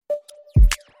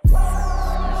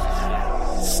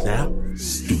Snap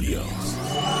Studios.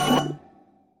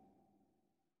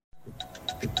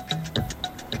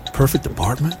 Perfect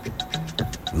apartment?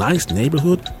 Nice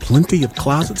neighborhood? Plenty of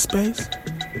closet space?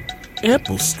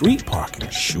 Ample street parking?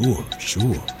 Sure.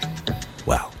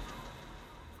 Well,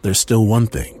 there's still one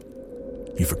thing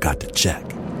you forgot to check.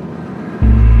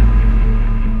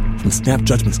 From Snap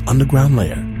Judgment's underground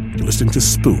lair, you're listening to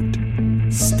Spooked.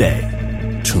 Stay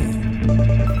tuned.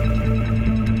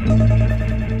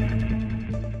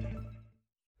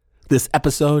 This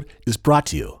episode is brought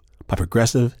to you by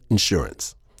Progressive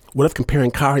Insurance. What if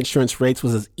comparing car insurance rates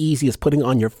was as easy as putting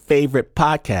on your favorite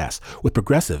podcast? With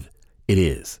Progressive, it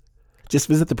is. Just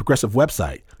visit the Progressive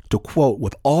website to quote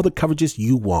with all the coverages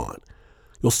you want.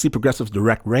 You'll see Progressive's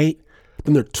direct rate,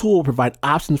 then their tool will provide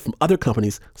options from other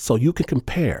companies so you can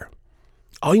compare.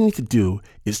 All you need to do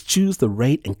is choose the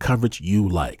rate and coverage you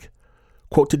like.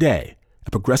 Quote today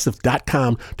at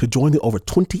Progressive.com to join the over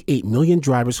 28 million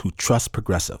drivers who trust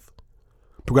Progressive.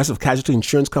 Progressive Casualty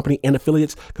Insurance Company and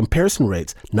affiliates. Comparison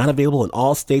rates not available in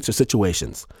all states or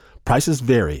situations. Prices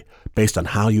vary based on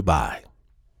how you buy.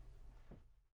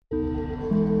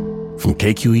 From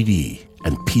KQED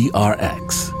and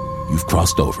PRX, you've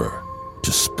crossed over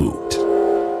to Spooked.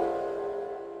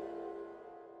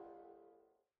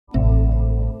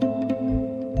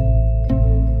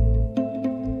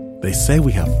 They say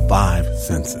we have 5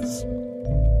 senses,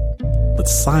 but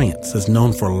science has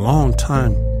known for a long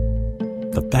time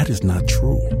that is not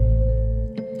true.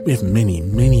 We have many,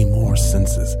 many more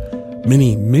senses,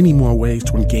 many, many more ways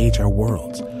to engage our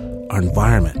worlds, our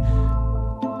environment.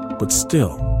 But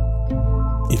still,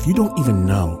 if you don't even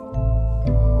know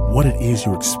what it is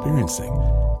you're experiencing,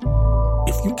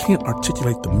 if you can't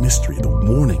articulate the mystery, the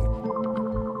warning,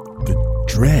 the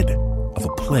dread of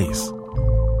a place,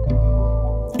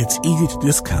 it's easy to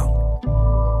discount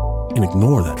and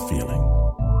ignore that feeling.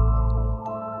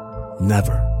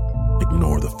 Never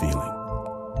ignore the feeling.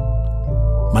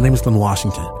 My name is Glenn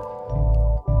Washington.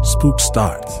 Spook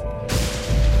starts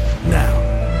now.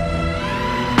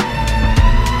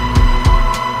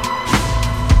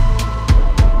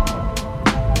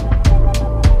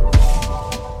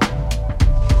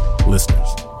 Listeners,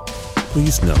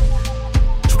 please note,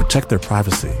 to protect their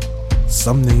privacy,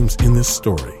 some names in this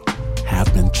story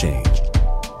have been changed.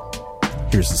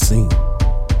 Here's the scene.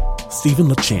 Steven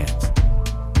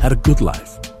LaChance had a good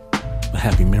life, a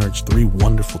happy marriage, 3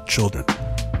 wonderful children.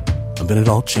 And then it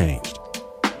all changed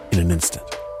in an instant.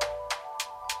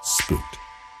 Spooked.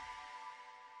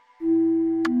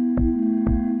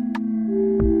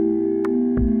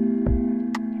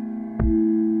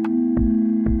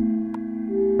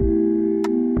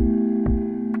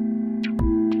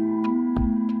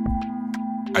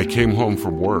 I came home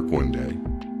from work one day.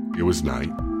 It was night.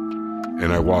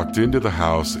 And I walked into the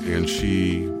house and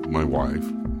she, my wife,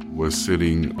 was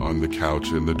sitting on the couch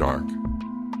in the dark.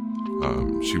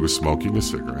 She was smoking a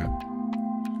cigarette.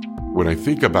 When I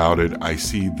think about it, I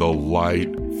see the light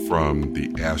from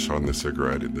the ash on the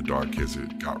cigarette in the dark as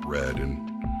it got red and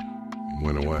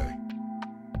went away.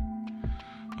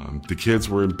 The kids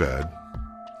were in bed,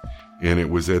 and it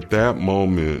was at that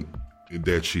moment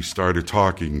that she started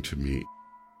talking to me.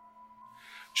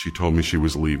 She told me she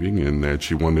was leaving and that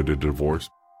she wanted a divorce.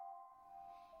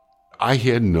 I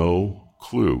had no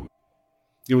clue.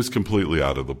 It was completely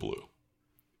out of the blue.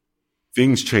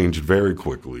 Things changed very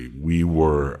quickly. We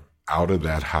were out of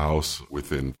that house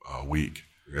within a week.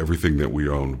 Everything that we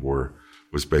owned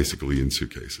was basically in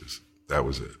suitcases. That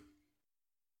was it.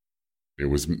 It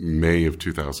was May of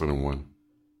 2001.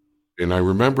 And I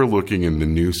remember looking in the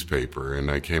newspaper and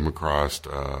I came across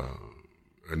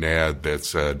an ad that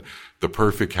said, "The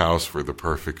perfect house for the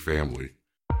perfect family."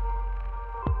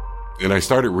 And I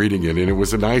started reading it, and it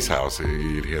was a nice house.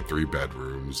 It had 3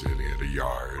 bedrooms, it had a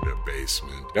yard, a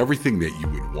basement, everything that you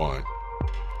would want.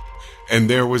 And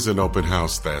there was an open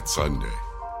house that Sunday.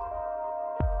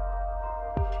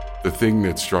 The thing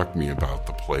that struck me about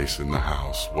the place in the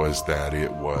house was that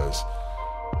it was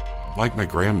like my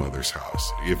grandmother's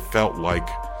house. It felt like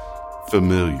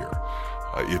familiar.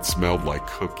 It smelled like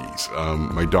cookies.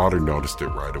 My daughter noticed it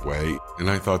right away, and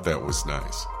I thought that was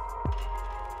nice.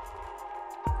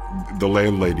 The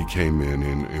landlady came in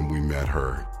and we met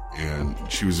her, and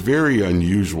she was very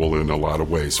unusual in a lot of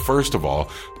ways. First of all,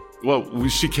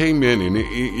 she came in and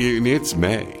it's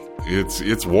May.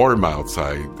 It's warm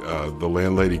outside. The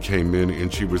landlady came in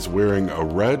and she was wearing a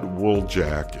red wool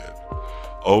jacket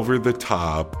over the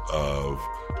top of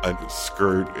a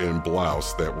skirt and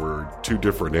blouse that were 2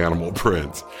 different animal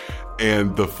prints.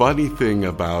 And the funny thing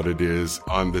about it is,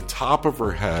 on the top of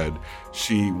her head,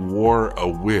 she wore a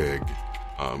wig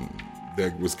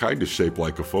that was kind of shaped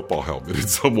like a football helmet in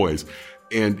some ways.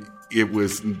 And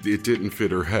it didn't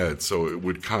fit her head, so it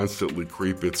would constantly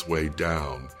creep its way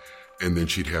down, and then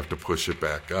she'd have to push it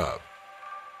back up.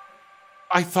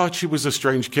 I thought she was a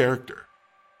strange character.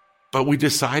 But we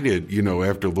decided,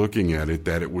 after looking at it,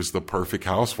 that it was the perfect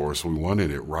house for us. We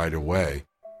wanted it right away.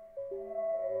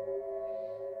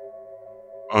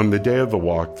 On the day of the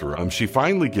walkthrough, she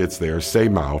finally gets there,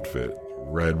 same outfit,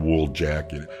 red wool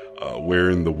jacket,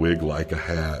 wearing the wig like a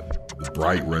hat, the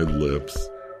bright red lips.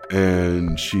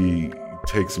 And she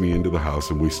takes me into the house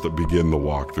and we begin the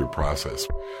walkthrough process.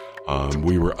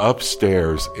 We were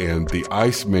upstairs and the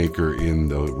ice maker in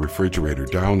the refrigerator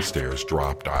downstairs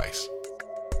dropped ice.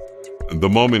 The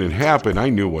moment it happened, I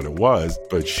knew what it was,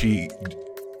 but she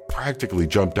practically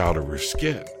jumped out of her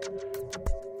skin.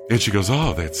 And she goes,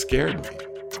 "Oh, that scared me."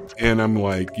 And I'm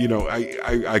like,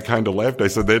 I kind of laughed. I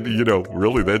said,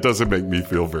 really, that doesn't make me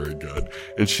feel very good.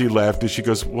 And she laughed and she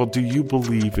goes, "Well, do you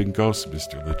believe in ghosts,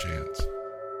 Mr. LaChance?"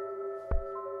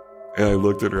 And I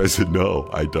looked at her, I said, "No,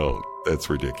 I don't. That's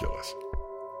ridiculous."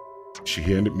 She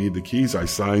handed me the keys. I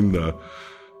signed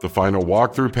the final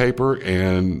walkthrough paper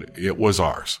and it was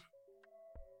ours.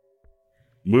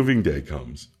 Moving day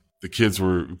comes. The kids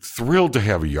were thrilled to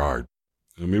have a yard.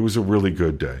 It was a really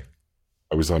good day.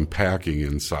 I was unpacking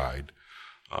inside.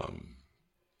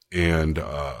 And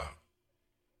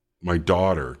my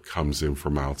daughter comes in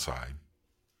from outside.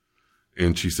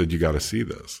 And she said, "You got to see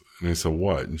this." And I said,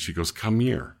 "What?" And she goes, "Come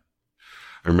here."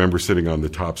 I remember sitting on the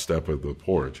top step of the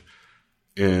porch.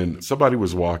 And somebody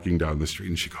was walking down the street.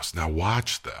 And she goes, "Now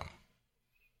watch them."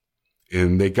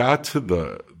 And they got to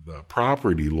the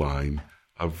property line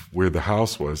of where the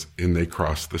house was, and they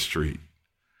crossed the street.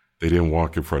 They didn't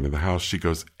walk in front of the house. She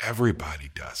goes,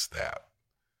 "Everybody does that."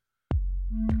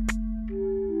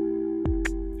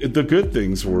 The good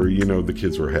things were, the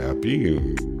kids were happy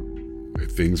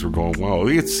and things were going well.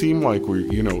 It seemed like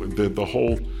the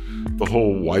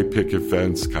whole white picket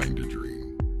fence kind of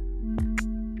dream.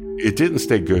 It didn't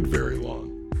stay good very long.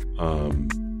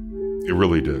 It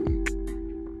really didn't.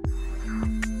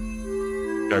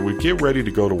 I would get ready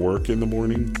to go to work in the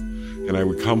morning, and I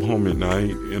would come home at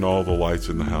night, and all the lights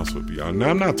in the house would be on. Now,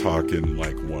 I'm not talking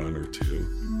like one or two.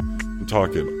 I'm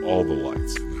talking all the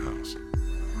lights in the house.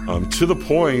 To the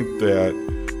point that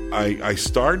I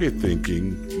started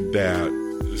thinking that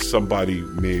somebody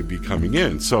may be coming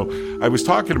in. So I was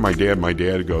talking to my dad. My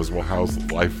dad goes, "Well, how's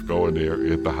life going there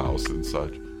at the house and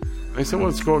such?" I said, "Well,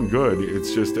 it's going good.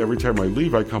 It's just every time I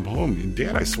leave, I come home. And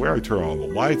Dad, I swear I turn all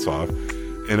the lights off.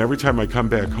 And every time I come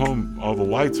back home, all the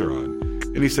lights are on."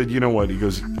 And he said, "You know what?" He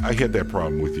goes, "I had that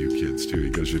problem with you kids too." He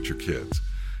goes, "It's your kids."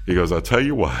 He goes, "I'll tell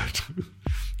you what,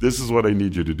 this is what I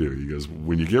need you to do." He goes,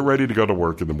 "When you get ready to go to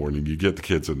work in the morning, you get the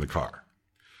kids in the car.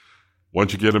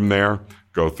 Once you get them there,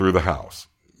 go through the house.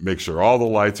 Make sure all the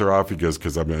lights are off." He goes,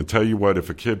 "Because I'm going to tell you what, if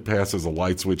a kid passes a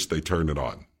light switch, they turn it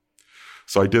on."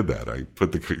 So I did that. I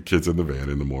put the kids in the van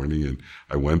in the morning, and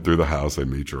I went through the house. I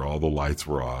made sure all the lights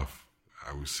were off.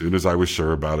 As soon as I was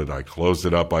sure about it, I closed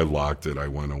it up, I locked it, I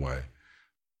went away.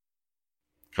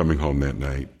 Coming home that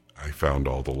night, I found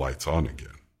all the lights on again.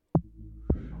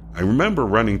 I remember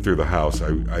running through the house.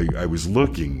 I was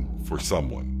looking for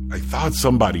someone. I thought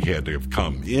somebody had to have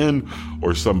come in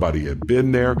or somebody had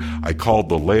been there. I called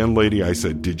the landlady. I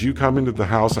said, "Did you come into the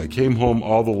house? I came home.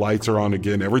 All the lights are on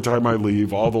again. Every time I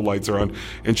leave, all the lights are on."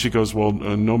 And she goes, "Well,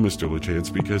 no, Mr.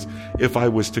 LaChance, because if I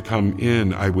was to come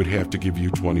in, I would have to give you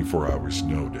 24 hours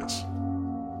notice."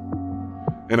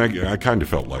 And I kind of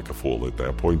felt like a fool at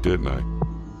that point, didn't I?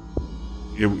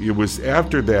 It was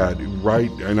after that, right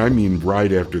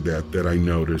after that, that I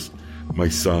noticed my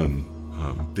son,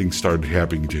 things started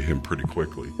happening to him pretty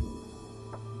quickly.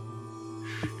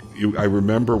 I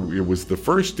remember it was the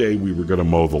first day we were going to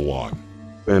mow the lawn.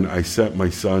 And I sent my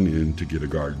son in to get a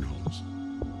garden hose.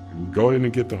 Go in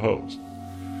and get the hose.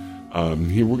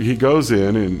 He goes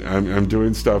in, and I'm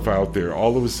doing stuff out there.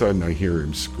 All of a sudden, I hear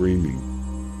him screaming.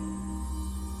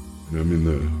 And I'm in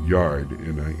the yard,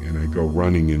 and I go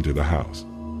running into the house.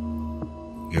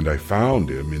 And I found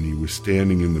him, and he was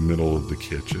standing in the middle of the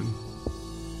kitchen.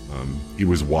 He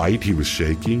was white, he was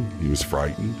shaking, he was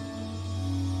frightened.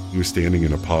 He was standing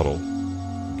in a puddle,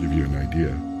 to give you an idea.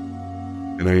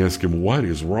 And I asked him, "What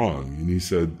is wrong?" And he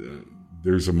said,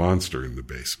 "There's a monster in the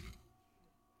basement."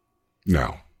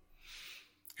 Now,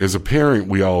 as a parent,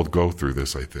 we all go through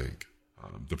this, I think.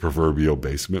 The proverbial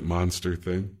basement monster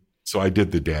thing. So I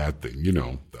did the dad thing,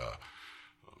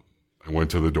 I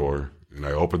went to the door, and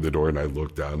I opened the door, and I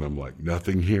looked down, and I'm like,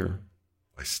 "Nothing here."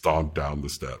 I stomped down the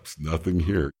steps. Nothing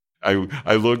here.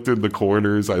 I looked in the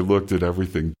corners. I looked at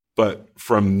everything. But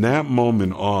from that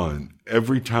moment on,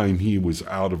 every time he was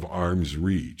out of arm's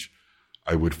reach,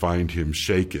 I would find him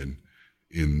shaken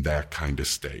in that kind of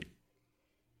state.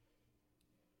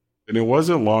 And it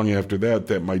wasn't long after that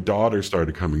that my daughter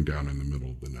started coming down in the middle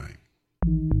of the night.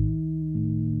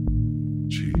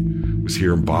 She was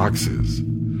hearing boxes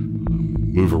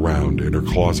move around, and her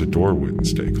closet door wouldn't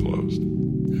stay closed.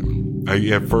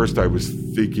 At first I was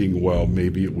thinking, well,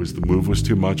 maybe it was the move was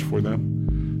too much for them.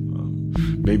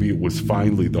 Maybe it was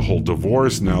finally the whole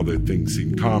divorce, now that things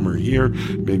seemed calmer here.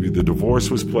 Maybe the divorce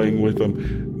was playing with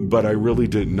them, but I really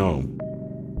didn't know.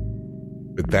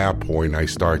 At that point, I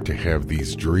start to have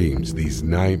these dreams, these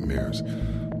nightmares.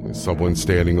 Someone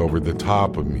standing over the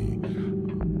top of me,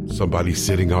 somebody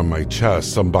sitting on my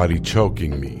chest, somebody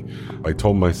choking me. I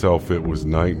told myself it was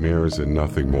nightmares and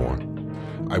nothing more.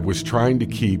 I was trying to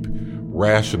keep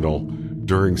rational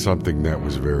during something that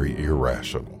was very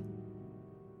irrational.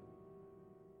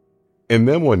 And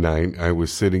then one night, I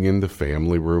was sitting in the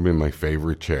family room in my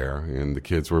favorite chair, and the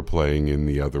kids were playing in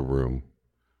the other room.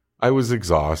 I was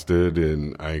exhausted,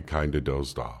 and I kind of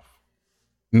dozed off.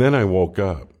 And then I woke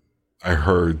up. I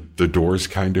heard the doors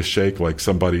kind of shake, like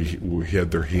somebody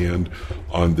had their hand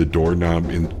on the doorknob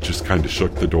and just kind of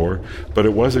shook the door. But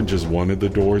it wasn't just one of the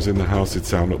doors in the house. It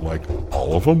sounded like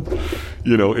all of them.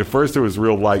 At first it was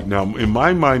real light. Now, in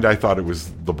my mind, I thought it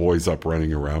was the boys up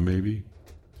running around, maybe.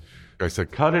 I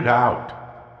said, "Cut it out."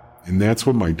 And that's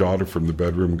when my daughter from the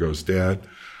bedroom goes, "Dad,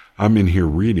 I'm in here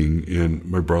reading and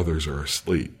my brothers are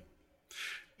asleep."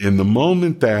 And the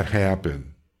moment that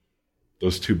happened,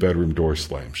 those 2 bedroom doors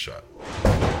slammed shut.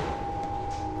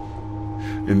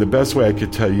 And the best way I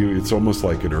could tell you, it's almost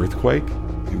like an earthquake.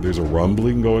 There's a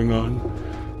rumbling going on.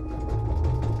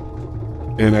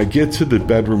 And I get to the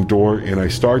bedroom door and I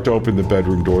start to open the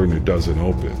bedroom door and it doesn't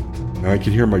open. And I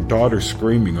can hear my daughter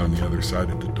screaming on the other side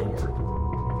of the door.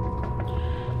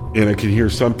 And I can hear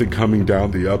something coming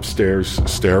down the upstairs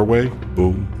stairway.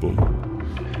 Boom, boom.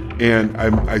 And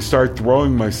I start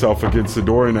throwing myself against the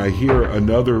door and I hear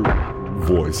another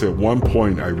voice. At one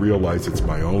point, I realize it's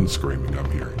my own screaming I'm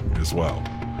hearing as well.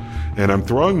 And I'm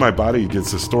throwing my body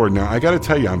against this door. Now, I got to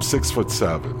tell you, I'm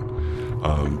 6'7".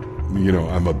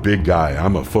 I'm a big guy.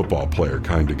 I'm a football player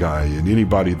kind of guy. And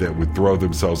anybody that would throw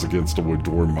themselves against a wood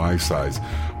door my size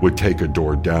would take a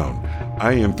door down.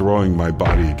 I am throwing my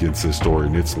body against this door,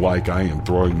 and it's like I am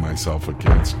throwing myself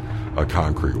against a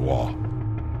concrete wall.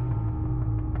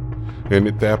 And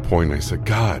at that point, I said,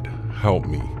 "God, help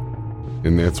me."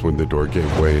 And that's when the door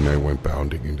gave way and I went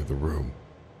bounding into the room.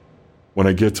 When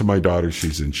I get to my daughter,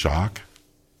 she's in shock.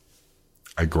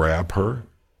 I grab her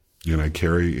and I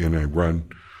carry and I run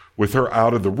with her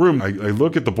out of the room. I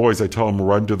look at the boys. I tell them to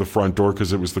run to the front door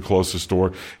because it was the closest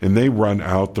door. And they run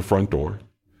out the front door.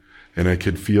 And I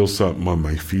could feel something on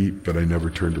my feet, but I never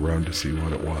turned around to see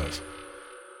what it was.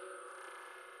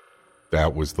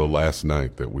 That was the last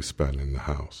night that we spent in the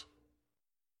house.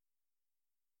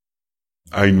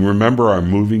 I remember our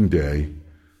moving day.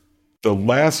 The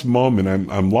last moment,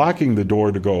 I'm locking the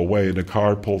door to go away, and a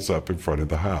car pulls up in front of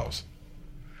the house.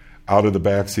 Out of the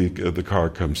backseat of the car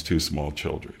comes 2 small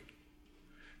children.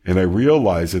 And I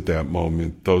realize at that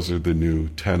moment, those are the new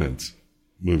tenants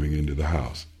moving into the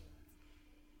house.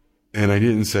 And I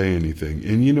didn't say anything.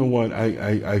 And you know what?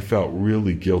 I felt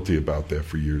really guilty about that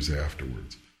for years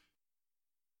afterwards.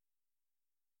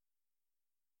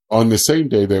 On the same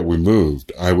day that we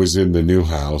moved, I was in the new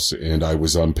house and I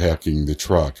was unpacking the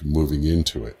truck, moving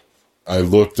into it. I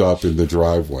looked up in the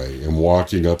driveway, and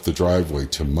walking up the driveway,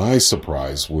 to my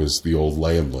surprise, was the old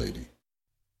landlady.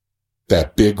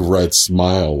 That big red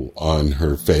smile on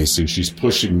her face, and she's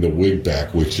pushing the wig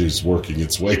back, which is working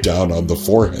its way down on the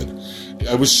forehead.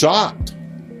 I was shocked.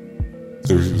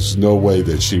 There was no way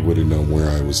that she would have known where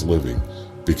I was living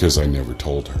because I never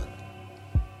told her.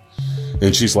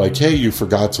 And she's like, "Hey, you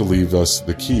forgot to leave us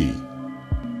the key."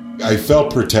 I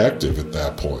felt protective at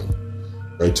that point.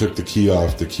 I took the key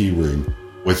off the key ring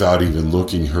without even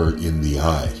looking her in the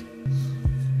eye.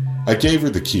 I gave her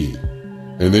the key,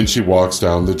 and then she walks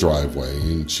down the driveway,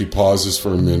 and she pauses for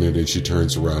a minute, and she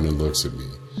turns around and looks at me.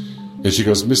 And she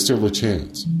goes, "Mr.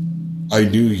 LaChance, I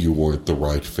knew you weren't the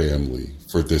right family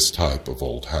for this type of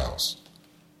old house."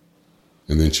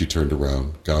 And then she turned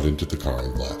around, got into the car,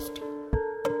 and left.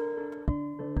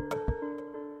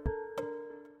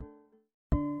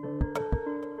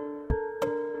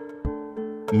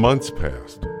 Months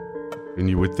passed, and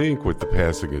you would think with the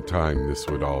passing of time this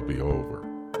would all be over,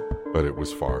 but it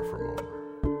was far from over.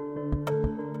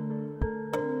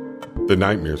 The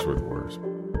nightmares were the worst,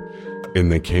 and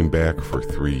they came back for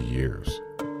 3 years.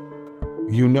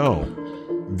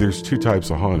 there's two types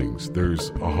of hauntings. There's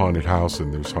a haunted house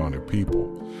and there's haunted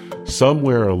people.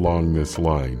 Somewhere along this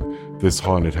line, this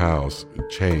haunted house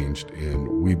changed and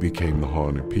we became the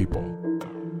haunted people.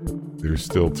 There's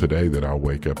still today that I'll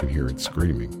wake up and hear it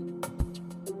screaming.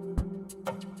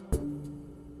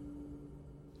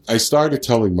 I started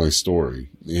telling my story,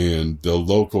 and the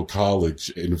local college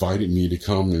invited me to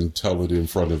come and tell it in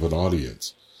front of an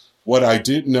audience. What I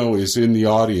didn't know is in the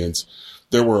audience,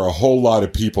 there were a whole lot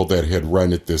of people that had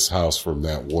rented this house from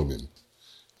that woman.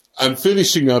 I'm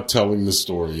finishing up telling the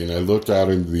story, and I look out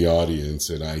into the audience,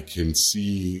 and I can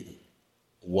see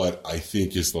what I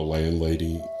think is the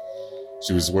landlady.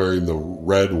 She was wearing the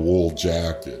red wool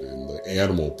jacket and the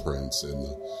animal prints, and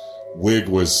the wig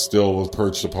was still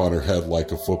perched upon her head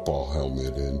like a football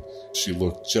helmet, and she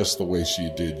looked just the way she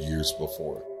did years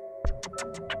before.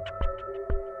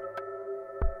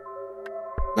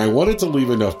 I wanted to leave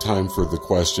enough time for the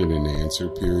question and answer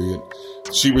period.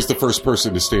 She was the first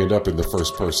person to stand up and the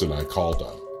first person I called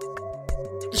on.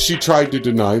 She tried to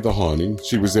deny the haunting.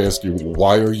 She was asking,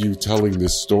 why are you telling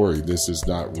this story? This is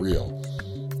not real.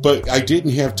 But I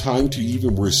didn't have time to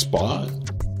even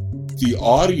respond. The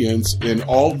audience and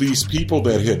all these people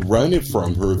that had rented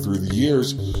from her through the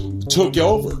years took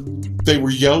over. They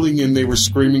were yelling and they were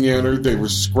screaming at her. They were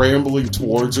scrambling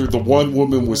towards her. The one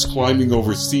woman was climbing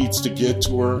over seats to get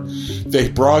to her. They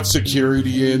brought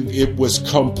security in. It was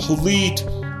complete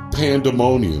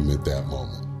pandemonium at that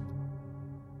moment.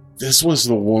 This was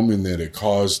the woman that had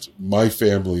caused my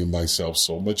family and myself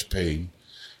so much pain.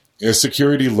 As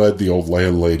security led the old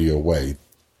landlady away,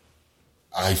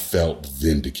 I felt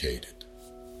vindicated.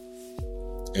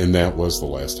 And that was the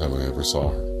last time I ever saw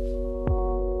her.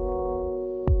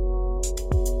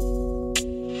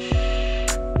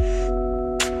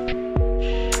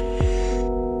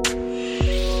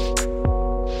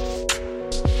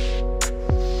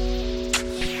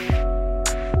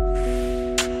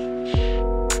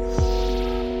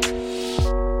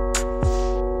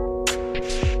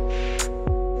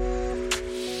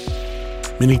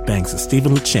 Many thanks to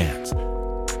Steven LaChance.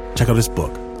 Check out his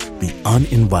book, The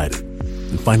Uninvited,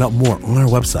 and find out more on our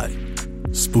website,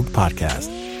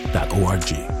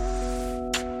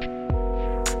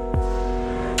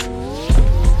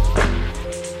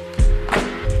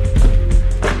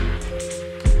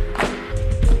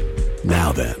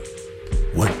 Now then,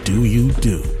 what do you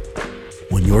do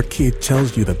when your kid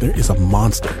tells you that there is a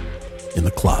monster in the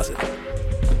closet?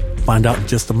 Find out in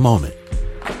just a moment.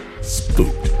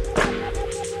 Spooked.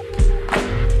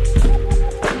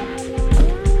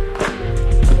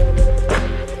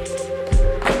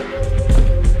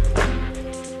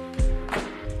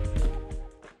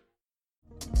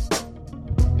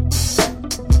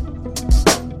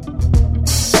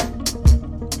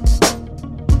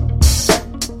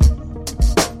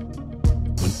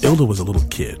 Ilda was a little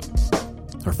kid.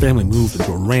 Her family moved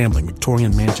into a rambling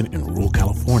Victorian mansion in rural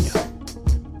California.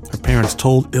 Her parents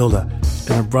told Ilda and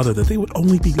her brother that they would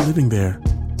only be living there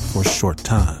for a short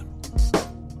time.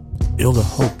 Ilda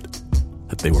hoped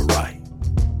that they were right.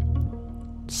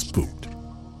 Spooked.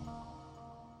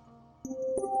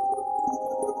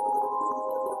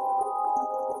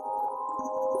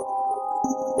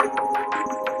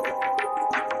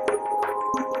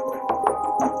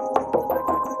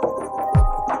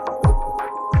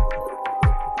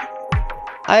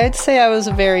 I'd say I was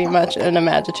very much an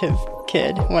imaginative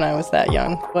kid when I was that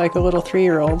young, like a little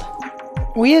 3-year-old.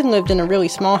 We had lived in a really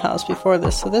small house before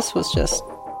this, so this was just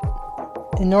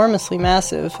enormously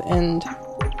massive and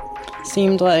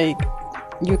seemed like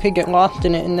you could get lost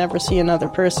in it and never see another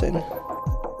person.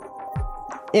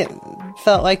 It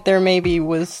felt like there maybe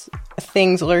was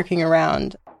things lurking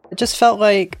around. It just felt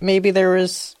like maybe there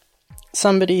was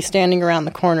somebody standing around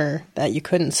the corner that you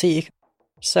couldn't see.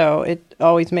 So it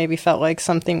always maybe felt like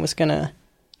something was going to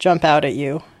jump out at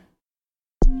you.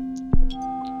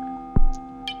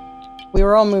 We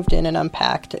were all moved in and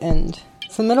unpacked, and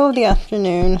it's the middle of the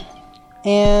afternoon,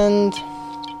 and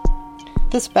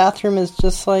this bathroom is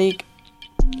just like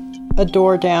a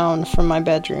door down from my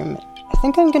bedroom. I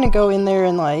think I'm going to go in there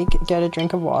and get a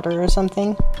drink of water or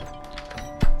something.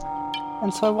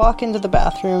 And so I walk into the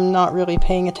bathroom, not really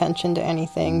paying attention to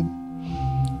anything.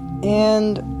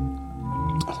 And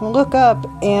I look up,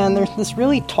 and there's this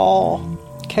really tall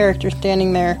character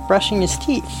standing there brushing his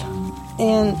teeth.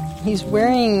 And he's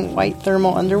wearing white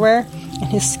thermal underwear, and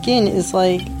his skin is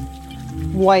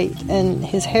white, and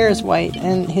his hair is white,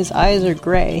 and his eyes are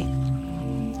gray.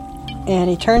 And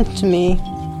he turns to me,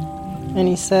 and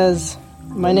he says,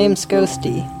 "My name's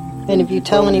Ghosty, and if you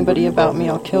tell anybody about me,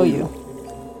 I'll kill you."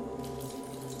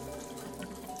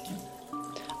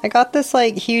 I got this,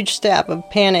 huge stab of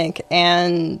panic,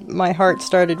 and my heart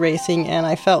started racing, and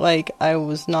I felt like I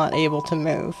was not able to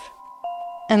move.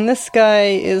 And this guy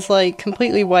is,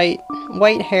 completely white.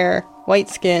 White hair, white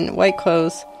skin, white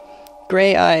clothes,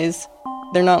 gray eyes.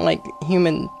 They're not,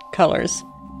 human colors.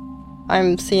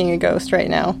 I'm seeing a ghost right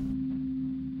now.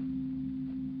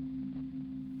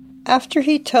 After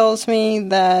he tells me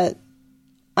that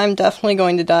I'm definitely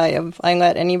going to die if I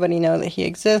let anybody know that he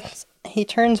exists, he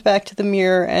turns back to the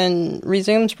mirror and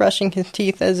resumes brushing his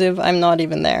teeth as if I'm not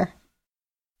even there.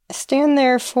 I stand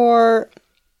there for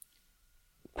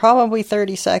probably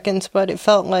 30 seconds, but it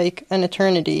felt like an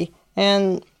eternity,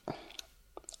 and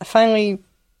I finally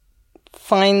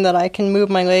find that I can move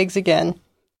my legs again.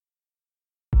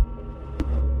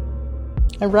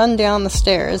 I run down the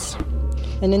stairs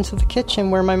and into the kitchen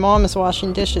where my mom is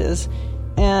washing dishes,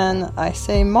 and I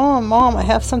say, Mom, I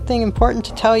have something important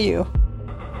to tell you.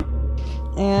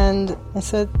 And I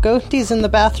said, Ghosty's in the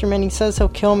bathroom and he says he'll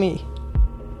kill me.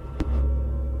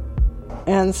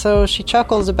 And so she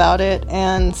chuckles about it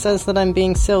and says that I'm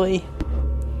being silly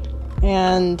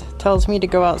and tells me to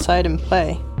go outside and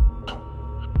play.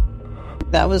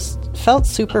 That felt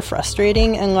super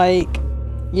frustrating, and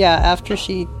after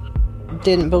she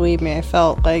didn't believe me, I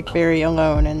felt very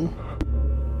alone, and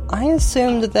I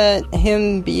assumed that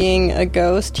him being a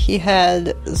ghost, he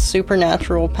had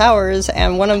supernatural powers,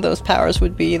 and one of those powers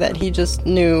would be that he just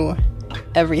knew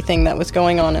everything that was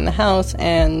going on in the house,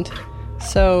 and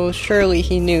so surely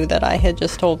he knew that I had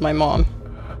just told my mom.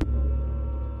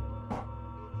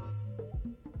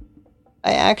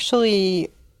 I actually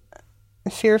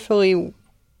fearfully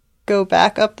go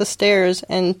back up the stairs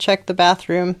and check the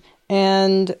bathroom,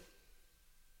 and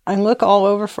I look all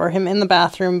over for him in the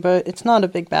bathroom, but it's not a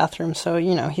big bathroom, so,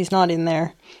 he's not in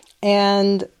there.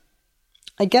 And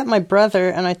I get my brother,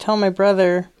 and I tell my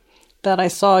brother that I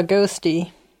saw a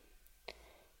ghosty,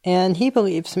 and he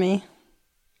believes me,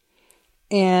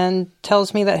 and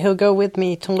tells me that he'll go with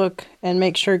me to look and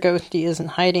make sure Ghosty isn't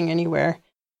hiding anywhere.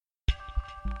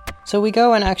 So we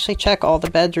go and actually check all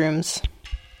the bedrooms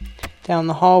down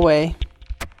the hallway,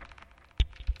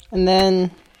 and then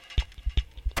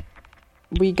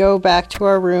we go back to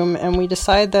our room and we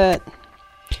decide that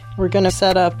we're going to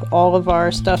set up all of our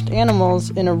stuffed animals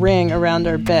in a ring around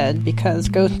our bed because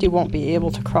Ghosty won't be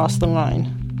able to cross the line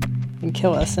and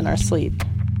kill us in our sleep.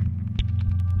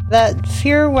 That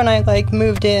fear when I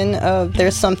moved in of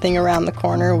there's something around the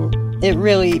corner, it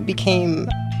really became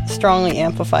strongly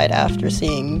amplified after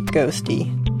seeing Ghosty.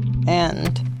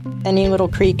 And any little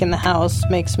creak in the house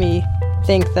makes me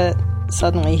think that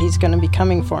suddenly he's going to be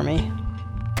coming for me.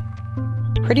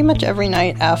 Pretty much every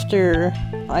night after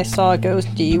I saw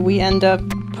Ghosty, we end up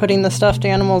putting the stuffed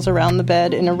animals around the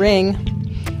bed in a ring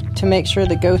to make sure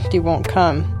the Ghosty won't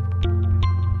come.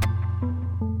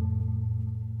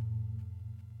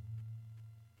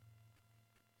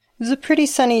 It was a pretty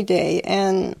sunny day,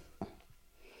 and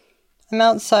I'm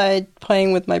outside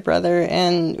playing with my brother,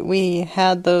 and we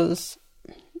had those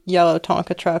yellow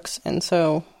Tonka trucks, and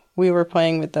so we were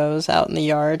playing with those out in the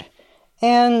yard.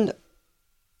 And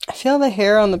I feel the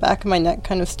hair on the back of my neck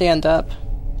kind of stand up,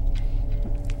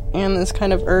 and this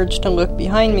kind of urge to look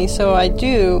behind me, so I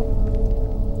do,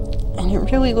 and it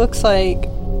really looks like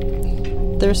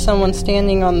there's someone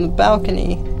standing on the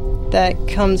balcony that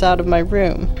comes out of my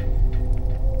room,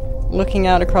 looking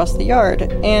out across the yard,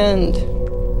 and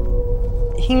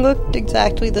he looked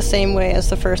exactly the same way as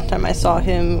the first time I saw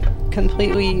him,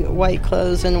 completely white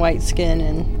clothes and white skin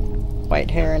and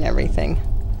white hair and everything.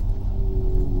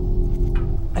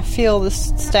 I feel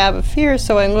this stab of fear,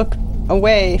 so I look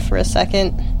away for a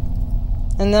second,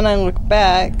 and then I look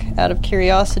back out of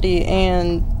curiosity,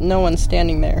 and no one's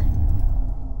standing there.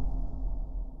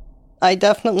 I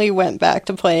definitely went back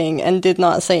to playing and did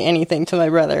not say anything to my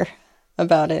brother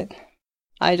about it.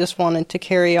 I just wanted to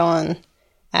carry on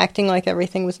acting like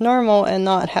everything was normal and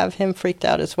not have him freaked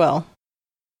out as well.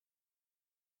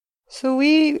 So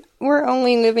we were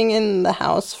only living in the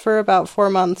house for about 4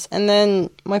 months, and then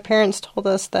my parents told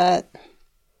us that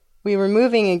we were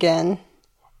moving again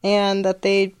and that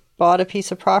they bought a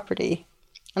piece of property.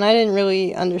 And I didn't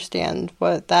really understand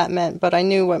what that meant, but I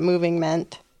knew what moving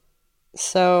meant.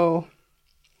 So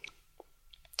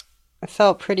I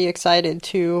felt pretty excited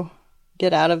to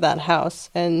get out of that house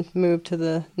and move to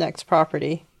the next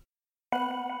property.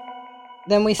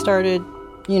 Then we started,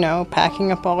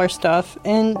 packing up all our stuff,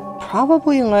 and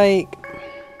probably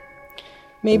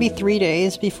maybe 3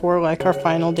 days before our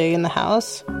final day in the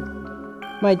house,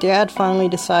 my dad finally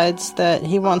decides that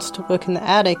he wants to look in the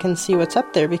attic and see what's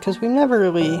up there, because we've never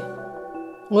really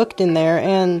looked in there.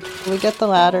 And we get the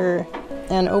ladder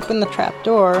and open the trap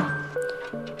door,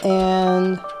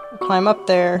 and climb up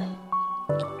there,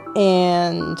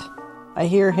 and I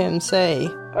hear him say,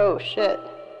 "Oh shit."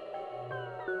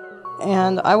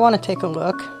 And I want to take a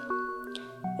look,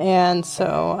 and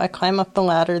so I climb up the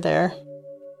ladder there.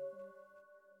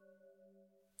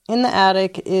 In the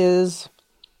attic is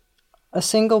a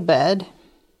single bed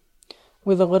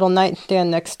with a little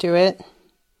nightstand next to it,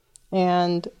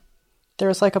 and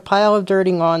there's like a pile of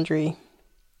dirty laundry.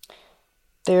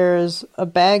 There's a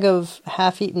bag of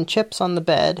half-eaten chips on the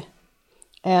bed,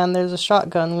 and there's a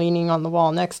shotgun leaning on the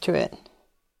wall next to it.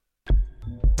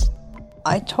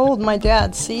 I told my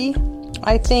dad, "See,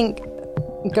 I think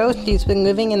Ghosty's been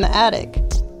living in the attic."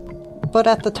 But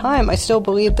at the time, I still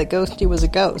believed that Ghosty was a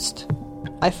ghost.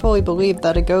 I fully believed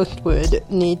that a ghost would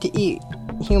need to eat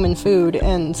human food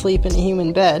and sleep in a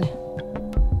human bed.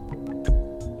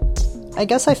 I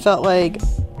guess I felt like,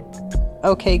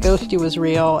 okay, Ghosty was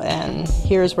real, and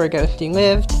here's where Ghosty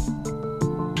lived.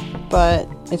 But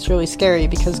it's really scary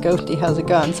because Ghosty has a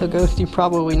gun, so Ghosty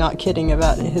probably not kidding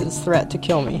about his threat to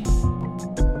kill me.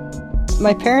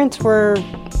 My parents were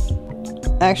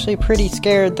actually pretty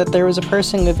scared that there was a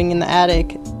person living in the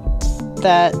attic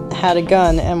that had a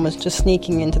gun and was just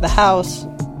sneaking into the house,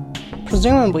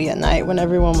 presumably at night when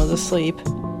everyone was asleep,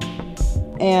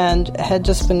 and had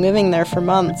just been living there for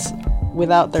months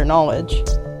without their knowledge.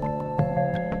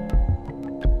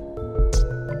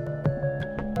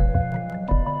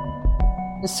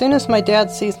 As soon as my dad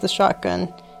sees the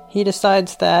shotgun, he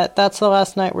decides that that's the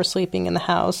last night we're sleeping in the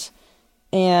house.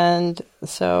 And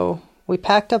so we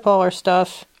packed up all our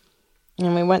stuff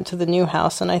and we went to the new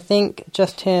house. And I think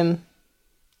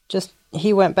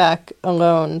he went back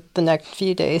alone the next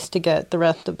few days to get the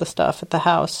rest of the stuff at the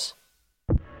house.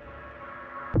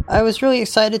 I was really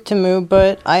excited to move,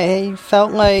 but I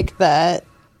felt like that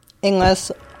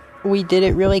unless we did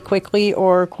it really quickly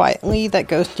or quietly, that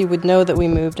Ghosty would know that we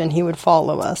moved and he would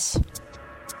follow us.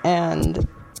 And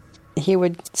he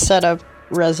would set up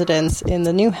residence in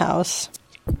the new house.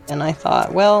 And I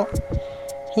thought, well,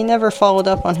 he never followed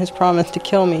up on his promise to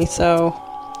kill me, so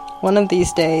one of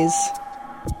these days,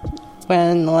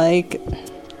 when,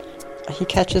 he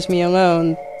catches me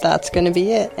alone, that's going to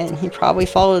be it. And he probably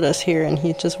followed us here, and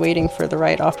he's just waiting for the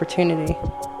right opportunity.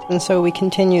 And so we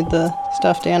continued the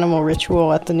stuffed animal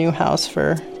ritual at the new house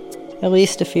for at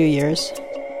least a few years.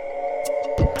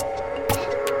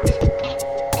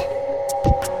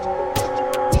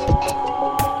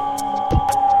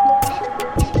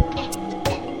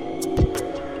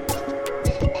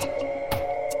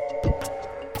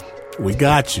 We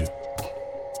got you.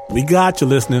 We got you,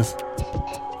 listeners.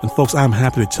 And folks, I'm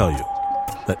happy to tell you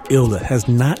that Ilda has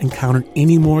not encountered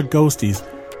any more ghosties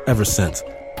ever since.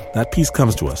 That piece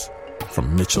comes to us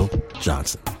from Mitchell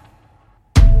Johnson.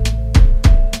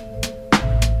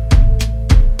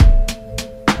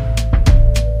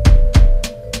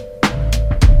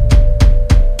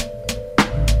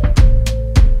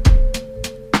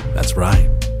 That's right.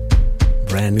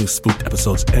 Brand new Spooked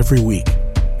episodes every week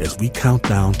as we count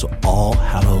down to All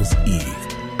Hallows Eve.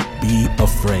 Be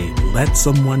afraid. Let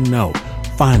someone know.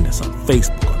 Find us on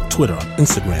Facebook, on Twitter, on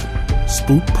Instagram,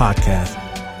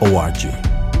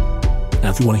 SpookPodcast.org. Now,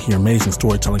 if you want to hear amazing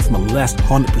storytelling from a less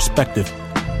haunted perspective,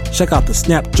 check out the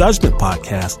Snap Judgment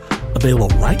podcast, available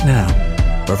right now,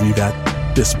 wherever you got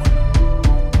this one.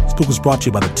 Spook was brought to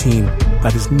you by the team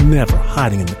that is never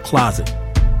hiding in the closet.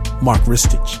 Mark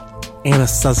Ristich, Anna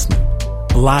Sussman,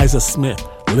 Eliza Smith,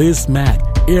 Liz Mack,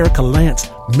 Erica Lance,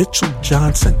 Mitchell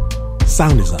Johnson.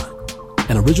 Sound design.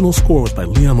 An original score was by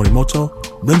Leon Morimoto,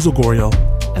 Renzo Gorio,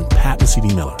 and Pat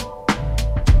Mesiti-Miller.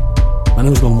 My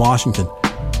name is Glenn Washington,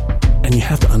 and you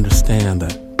have to understand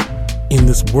that in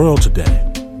this world today,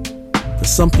 for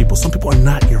some people are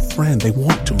not your friend. They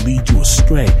want to lead you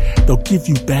astray. They'll give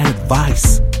you bad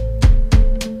advice.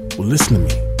 Well, listen to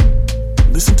me.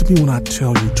 Listen to me when I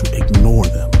tell you to ignore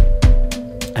them.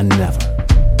 And never,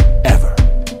 ever,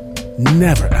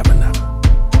 never, ever, never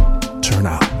turn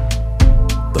out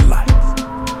the light.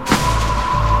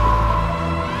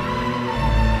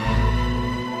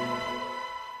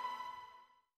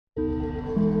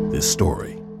 This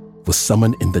story was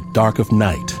Summoned in the Dark of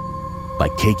Night by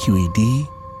KQED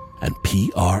and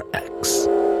PRX.